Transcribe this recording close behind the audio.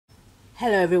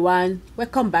Hello everyone,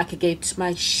 welcome back again to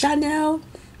my channel.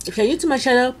 If you're new to my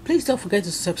channel, please don't forget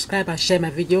to subscribe and share my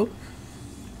video.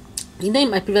 You know, in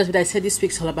my previous video I said this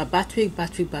week's all about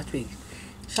batwing.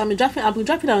 So I'll be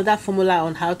dropping another formula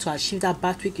on how to achieve that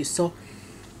batwing you saw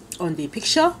on the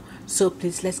picture. So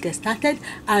please, let's get started.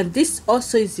 And this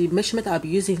also is the measurement I'll be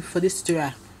using for this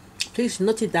tutorial. Please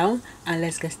note it down and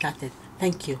let's get started.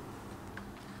 Thank you.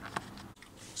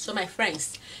 So my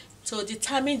friends, to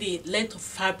determine the length of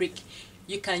fabric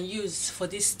you can use for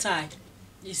this style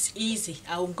is easy.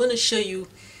 I'm going to show you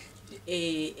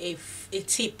a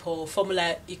tip or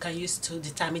formula you can use to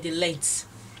determine the length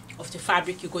of the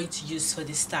fabric you're going to use for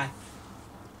this style.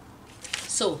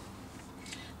 So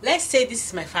let's say this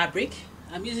is my fabric.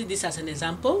 I'm using this as an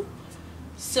example.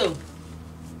 So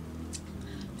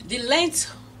the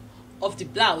length of the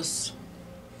blouse,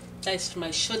 that is from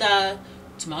my shoulder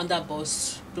to my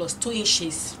underbust plus 2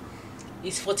 inches,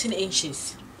 is 14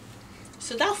 inches.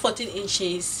 So that 14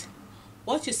 inches,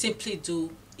 what you simply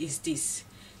do is this.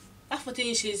 That 14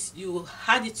 inches, you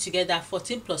add it together.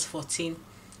 14 plus 14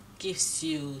 gives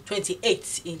you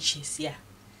 28 inches. Yeah,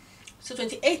 so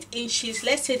 28 inches,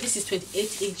 let's say this is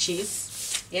 28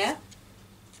 inches. Yeah,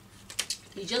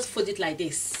 you just fold it like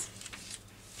this.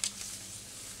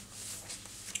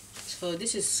 So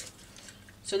this is,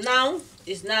 so now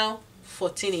is now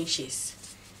 14 inches,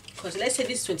 because let's say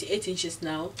this is 28 inches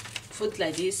now. Fold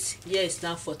like this. Here is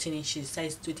now 14 inches.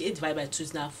 Size 28 divided by 2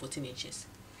 is now 14 inches.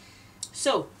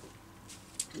 So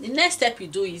the next step you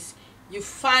do is you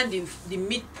find the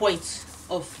midpoint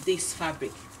of this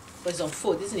fabric, because it's on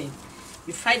fold, isn't it?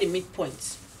 You find the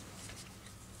midpoint.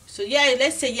 So yeah,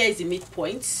 let's say here is the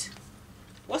midpoint.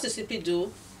 What you simply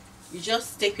do, you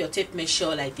just take your tape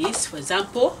measure like this, for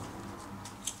example,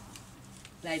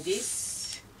 like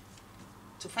this,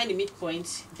 to find the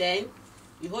midpoint. Then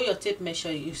you hold your tape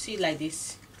measure, you see like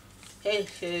this.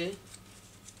 Hey.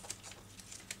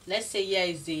 Let's say here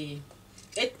is the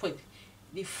 8 point.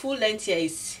 The full length here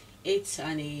is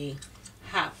 8.5.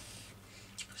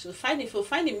 So if you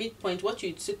find the midpoint, what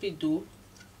you simply do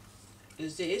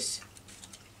is this.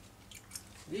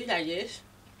 Do it like this.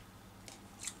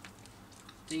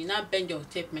 So you now bend your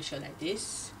tape measure like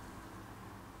this.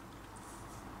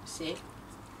 See?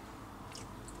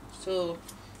 So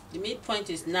the midpoint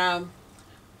is now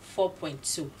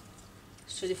 4.2.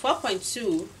 So the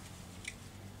 4.2,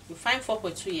 you find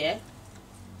 4.2 here.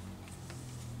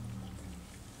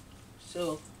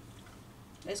 So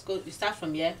let's go, you start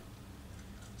from here.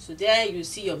 So there you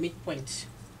see your midpoint.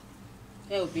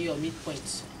 There will be your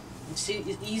midpoint. You see,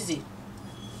 it's easy.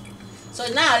 So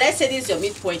now let's say this is your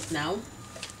midpoint now.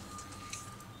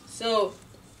 So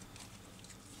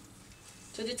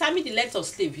to determine the length of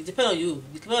sleeve, it depends on you.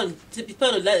 It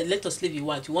depends on the length of sleeve you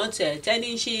want. You want 10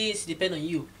 inches, depend on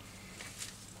you.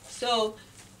 So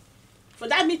for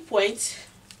that midpoint,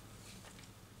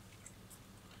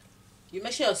 you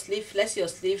measure your sleeve. Let's say your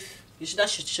sleeve, your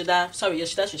shoulder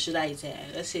is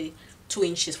let's say 2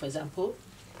 inches, for example.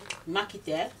 Mark it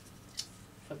there,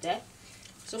 from there.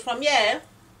 So from here,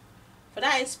 for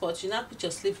that end spot, you now put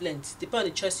your sleeve length, depending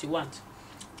on the choice you want.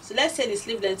 So let's say the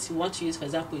sleeve length you want to use, for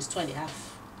example, is 2.5.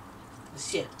 It's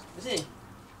here, isn't it?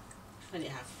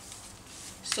 2.5.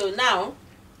 So now,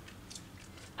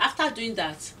 after doing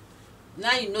that,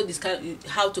 now you know this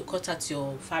how to cut out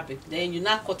your fabric. Then you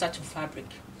now cut out your fabric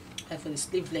for the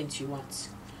sleeve length you want.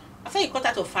 After you cut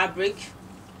out your fabric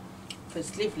for the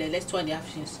sleeve length, let's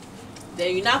 2.5 inches.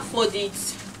 Then you now fold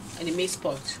it in the main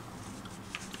spot.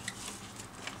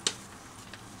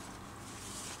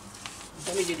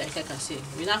 Let me do it like I can say.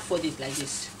 We now fold it like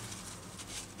this.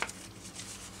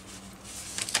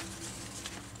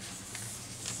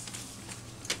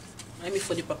 Let me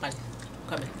fold it properly.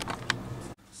 Come here.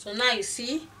 So now you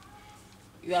see,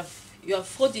 you have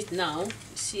folded it now. You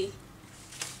see.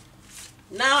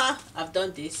 Now I've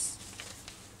done this.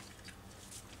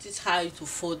 This is how to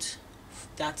fold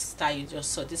that style you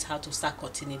just saw. This is how to start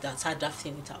cutting it and start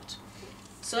drafting it out.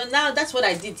 So now that's what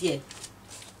I did here.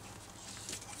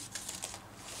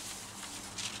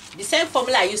 The same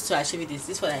formula I used to achieve this.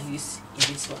 This is what I use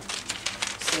in this one.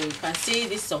 So you can see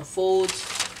this is on fold.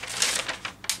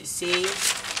 You see,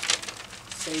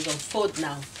 so it's on fold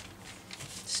now.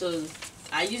 So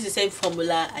I use the same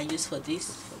formula I use for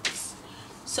this.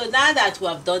 So now that we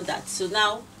have done that, so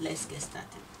now let's get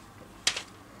started.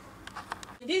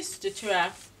 In this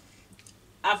tutorial,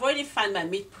 I've already found my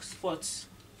mid spot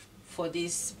for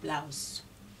this blouse.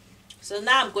 So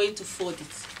now I'm going to fold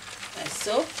it like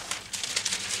so.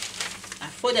 I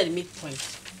folded the midpoint.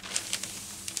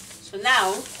 So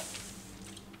now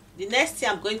the next thing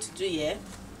I'm going to do here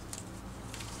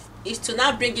is to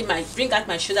now bring out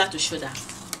my shoulder to shoulder.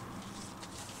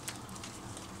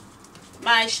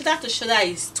 My shoulder to shoulder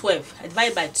is 12. I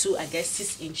divide by 2, I get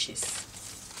 6 inches.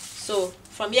 So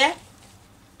from here,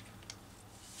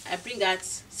 I bring out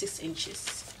 6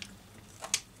 inches.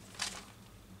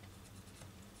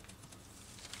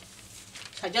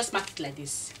 So I just mark it like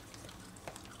this.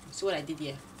 See what I did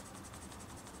here.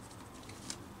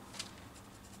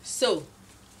 So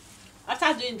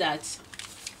after doing that,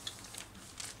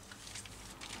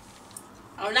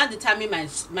 I will now determine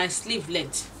my sleeve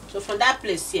length. So from that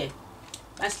place here,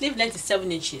 my sleeve length is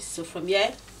 7 inches. So from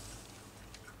here,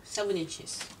 7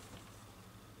 inches.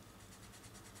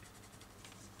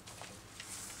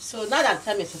 So now that I've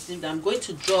determined my sleeve, I'm going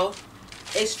to draw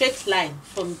a straight line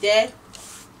from there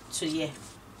to here.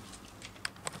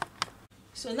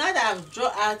 So now that I've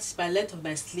drawn out my length of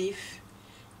my sleeve,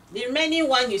 the remaining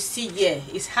one you see here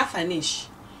is half an inch.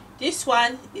 This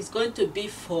one is going to be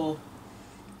for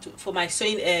my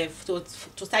sewing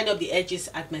to tidy up the edges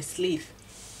at my sleeve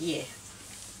here.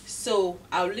 So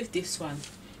I'll leave this one.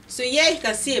 So here you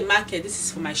can see a marker. This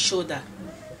is for my shoulder.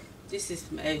 This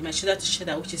is my shoulder to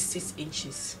shoulder, which is 6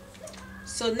 inches.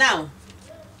 So now,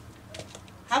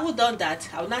 having done that,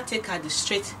 I will now take out the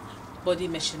straight body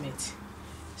measurement.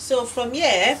 So from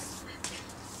here,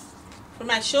 from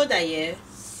my shoulder here,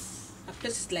 I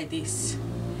place it like this.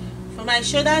 From my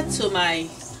shoulder to my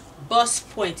bust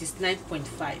point is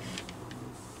 9.5.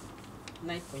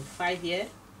 9.5 here.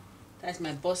 That's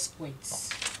my bust point.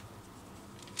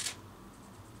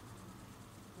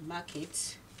 Mark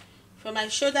it. From my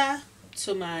shoulder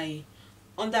to my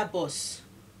under bust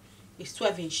is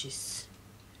 12 inches.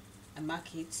 I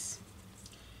mark it.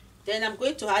 Then I'm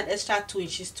going to add extra 2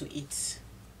 inches to it.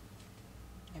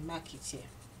 I mark it here.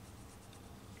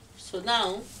 So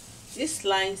now these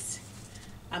lines,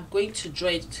 I'm going to draw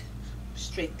it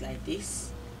straight like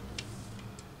this.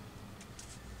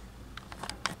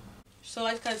 So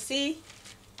as you can see,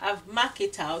 I've marked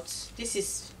it out. This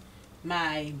is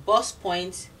my bust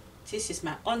point, this is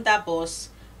my under bust,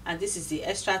 and this is the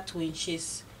extra 2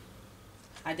 inches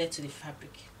added to the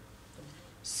fabric.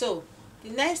 So the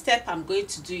next step I'm going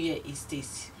to do here is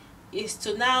this, is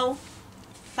to now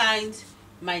find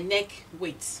my neck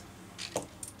width.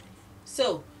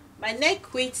 So my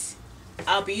neck width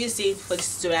I'll be using for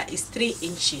this tutorial is 3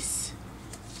 inches.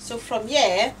 So from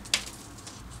here,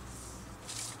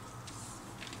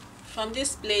 from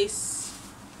this place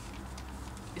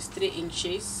is 3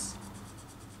 inches.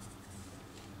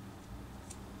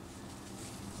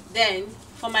 Then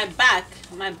for my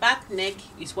back neck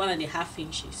is 1.5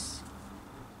 inches.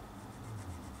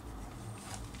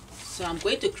 So I'm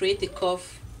going to create a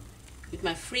curve with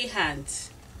my free hand.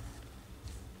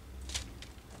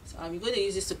 So I'm going to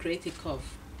use this to create a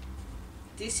curve.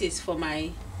 This is for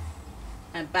my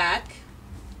back.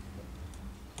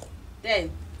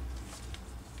 Then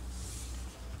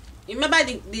remember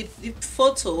the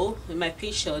photo in my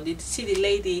picture, did you see the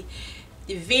lady,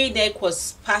 the v-neck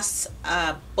was past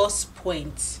bust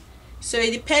point. So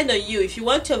it depends on you. If you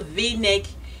want your v-neck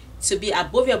to be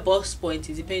above your bust point,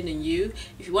 it depends on you.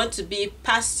 If you want to be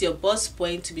past your bust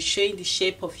point to be showing the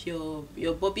shape of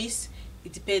your bobbies,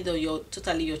 it depends on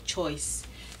your choice.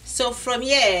 So from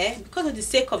here, because of the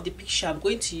sake of the picture, I'm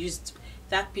going to use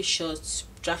that picture to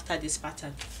draft out this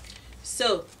pattern.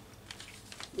 So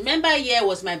remember, here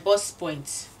was my bust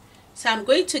point. So I'm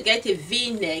going to get a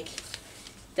v-neck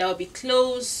that will be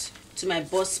close to my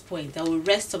bust point, that will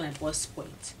rest on my bust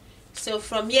point. So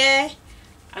from here,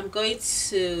 I'm going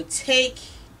to take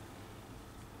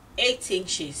 8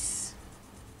 inches.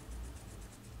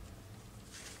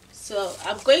 So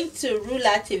I'm going to rule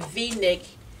out a v-neck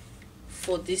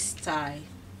for this tie.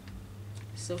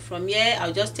 So from here,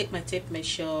 I'll just take my tape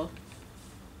measure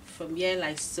from here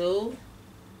like so.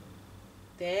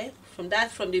 There, from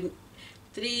the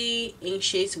 3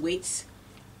 inches width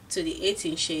to the 8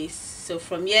 inches. So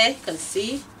from here, you can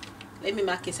see, let me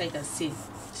mark it so you can see,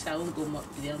 so I won't go more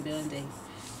beyond there.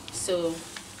 So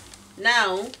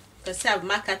now you can see I've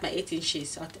marked out my 8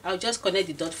 inches. I'll just connect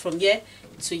the dot from here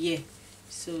to here.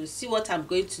 So see what I'm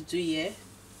going to do here.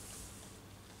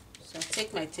 So I'll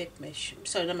take my tape measure,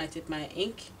 sorry, not my tape, my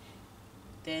ink.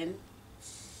 Then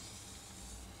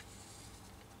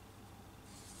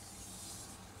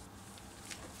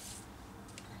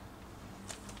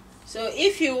so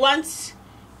if you want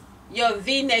your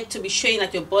v-neck to be showing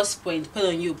at your bust point, depend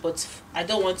on you, but I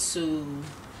don't want to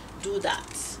do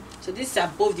that. So this is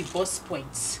above the bust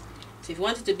point. So if you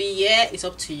want it to be here, it's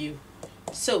up to you.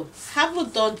 So having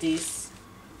done this,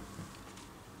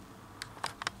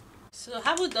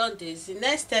 the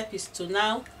next step is to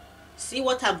now see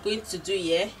what I'm going to do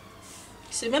here.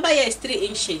 So remember here is 3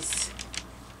 inches.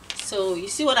 So you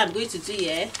see what I'm going to do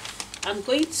here? I'm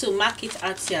going to mark it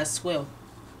out here as well.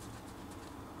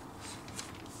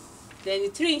 Then the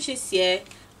 3 inches here,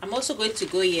 I'm also going to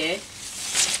go here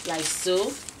like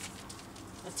so.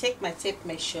 I'll take my tape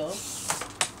measure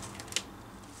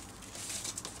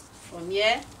from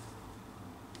here,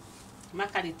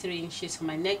 mark out the 3 inches for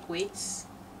my neck weights,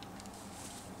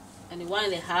 and the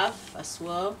 1.5 as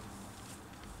well.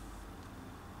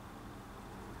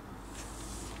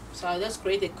 So I'll just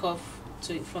create a curve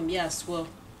to it from here as well,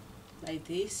 like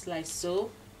this, like so.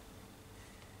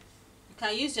 You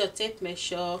can use your tape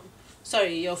measure,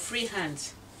 sorry, your free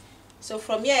hand. So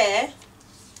from here,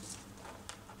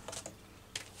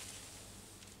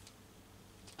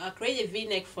 I'll create a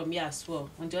V-neck from here as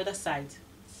well on the other side.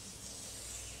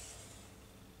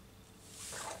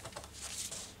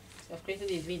 So I've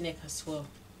created a V-neck as well.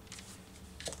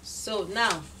 So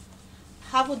now,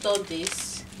 having done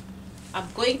this, I'm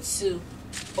going to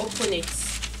open it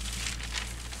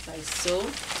like so.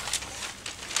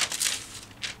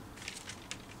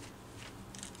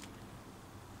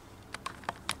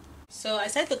 So I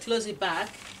decided to close it back.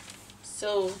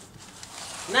 So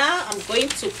now I'm going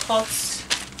to cut.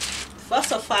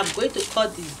 First of all, I'm going to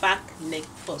cut the back neck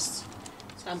first.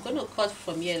 So I'm going to cut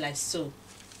from here like so.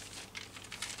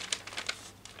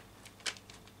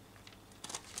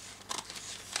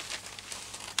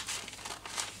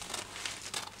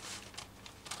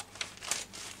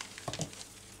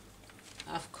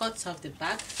 I've cut off the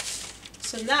back.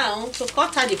 So now to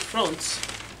cut out the front,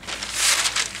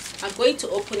 I'm going to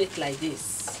open it like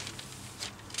this.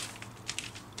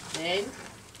 Then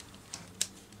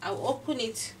I'll open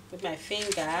it with my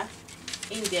finger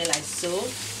in there like so.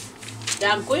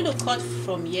 Then I'm going to cut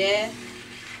from here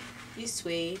this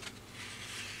way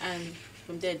and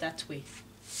from there that way.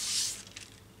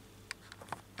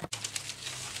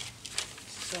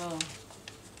 So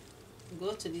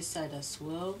go to this side as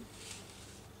well.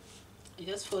 You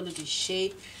just follow the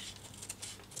shape.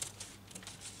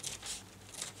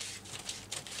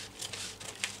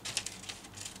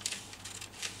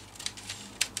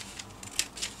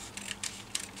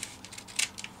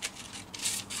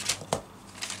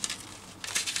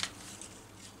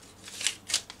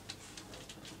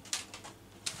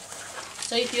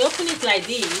 So if you open it like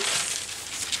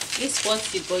this is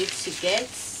what you're going to get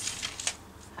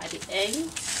at the end.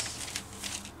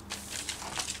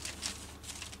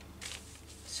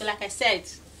 So like I said,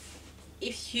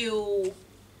 if you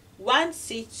want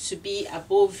it to be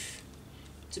above,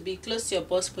 to be close to your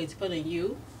bust point, depending on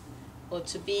you, or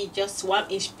to be just 1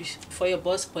 inch for your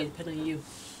bust point, depending on you.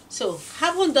 So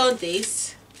having done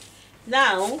this,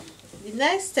 now the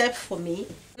next step for me,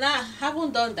 now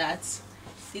having done that,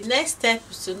 the next step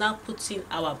is to now put in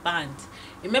our band.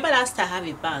 Remember last time I have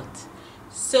a band.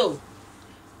 So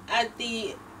at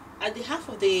the half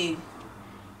of the,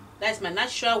 that's my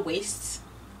natural waist.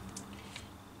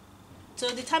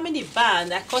 To determine the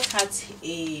band, I cut out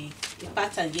a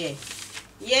pattern here.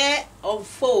 Here on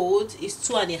fold is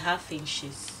 2.5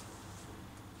 inches.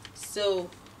 So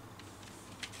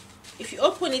if you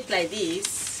open it like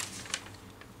this,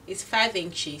 it's 5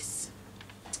 inches.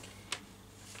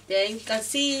 Then you can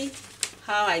see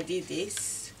how I did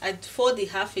this. I fold the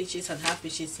 1/2 inches and 1/2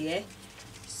 inches here.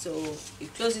 So you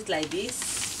close it like this.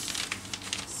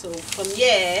 So from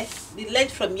here, the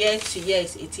length from here to here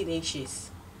is 18 inches.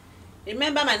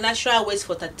 Remember my natural waist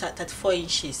for 34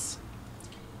 inches.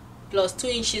 Plus 2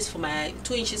 inches for my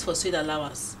 2 inches for sewing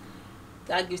allowance.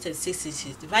 That gives 36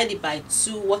 inches. Divided by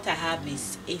 2, what I have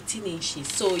is 18 inches.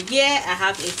 So here I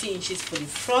have 18 inches for the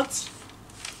front,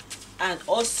 and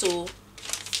also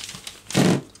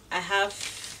I have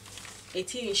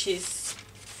 18 inches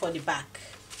for the back.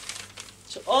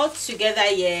 So all together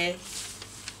here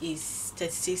is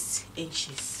 36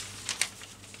 inches.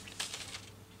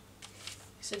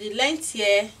 So the length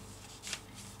here,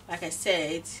 like I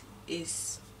said,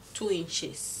 is 2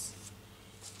 inches.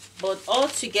 But all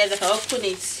together, if I open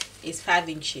it, is 5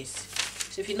 inches.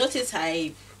 So if you notice,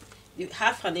 I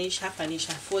half an inch, I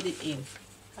fold it in,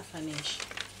 half an inch.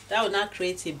 That will now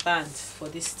create a band for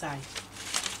this tie.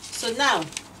 So now,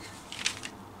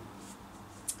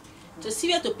 to see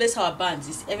where to place our bands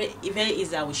is very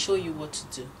easy. I will show you what to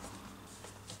do.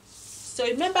 So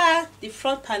remember, the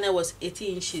front panel was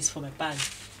 18 inches for my band.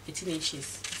 18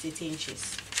 inches. It's 18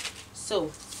 inches.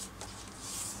 So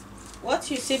what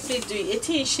you simply do,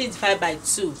 18 inches divided by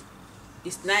 2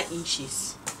 is 9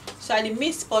 inches. So at the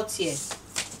mid spot here,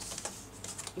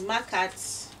 you mark out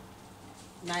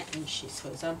 9 inches, for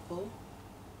example.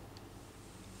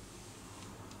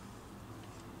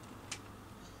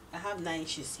 I have 9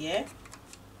 inches here.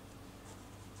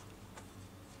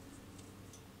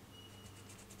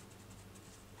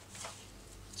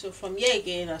 So from here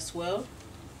again as well,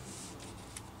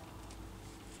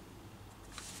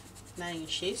 9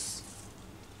 inches.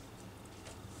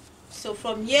 So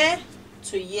from here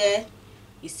to here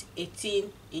is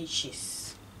 18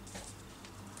 inches.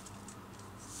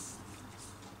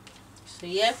 So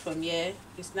here from here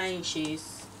is 9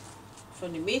 inches.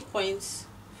 From the midpoint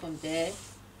from there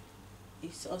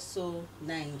is also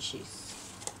 9 inches.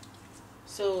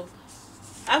 So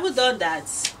having done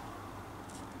that,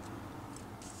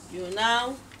 you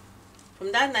now,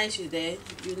 from that 9 inches there,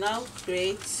 you now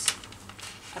create,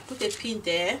 I put a pin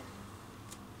there.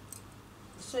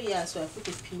 So yeah, so I put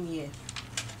a pin here.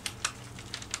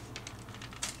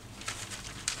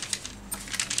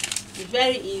 It's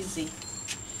very easy.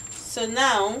 So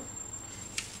now,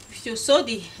 if you sew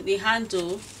the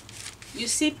handle, you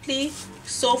simply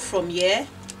sew from here,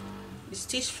 you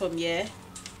stitch from here,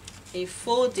 and you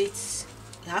fold it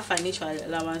half an inch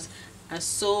allowance and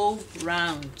sew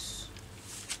round.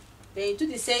 Then you do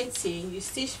the same thing, you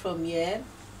stitch from here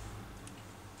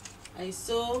and you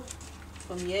sew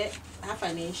from here half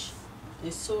an inch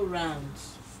and sew round.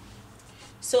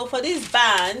 So for this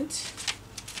band,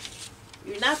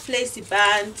 you now place the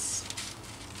band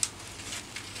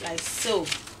like so.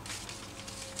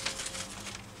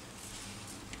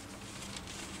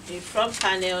 The front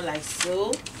panel like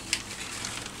so.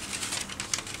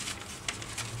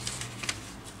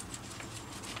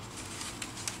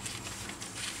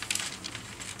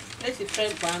 Place the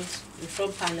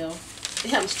front panel.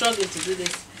 I'm struggling to do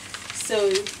this. So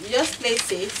you just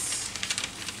place it.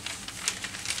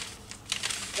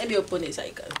 Let me open it so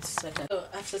I can. So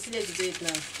I've succeeded to do it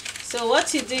now. So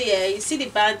what you do here, you see the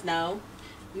band now.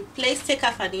 You take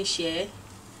half an inch here.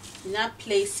 You now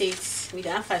place it with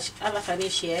half an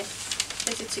inch here.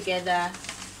 Put it together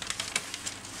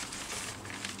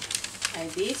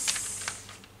like this,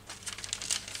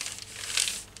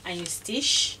 and you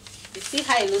stitch. You see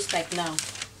how it looks like now,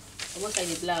 almost like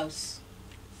the blouse.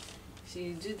 So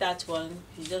you do that one,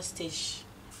 you just stitch.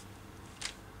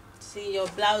 See, your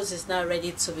blouse is now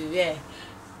ready to be wear.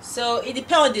 So it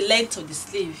depends on the length of the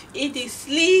sleeve. If the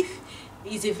sleeve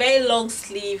is a very long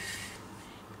sleeve,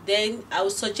 then I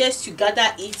would suggest you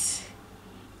gather it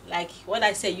like what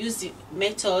I said. Use the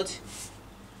method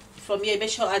from here, make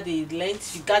sure at the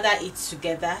length you gather it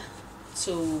together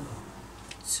to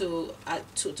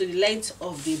the length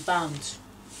of the band.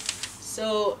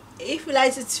 So if you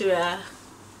like the tutorial,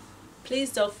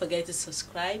 please don't forget to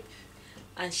subscribe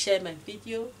and share my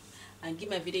video and give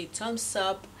my video a thumbs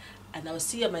up, and I will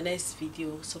see you on my next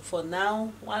video. So for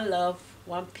now, one love,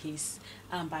 one peace,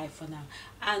 and bye for now.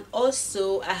 And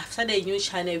also I have started a new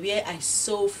channel where I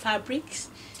sew fabrics.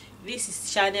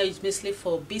 This channel is mostly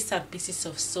for bits and pieces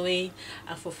of sewing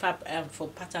and for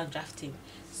pattern drafting.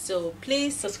 So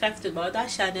please subscribe to my other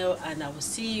channel and I will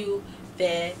see you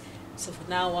there. So for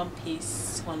now, one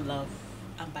peace, one love,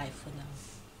 and bye for now.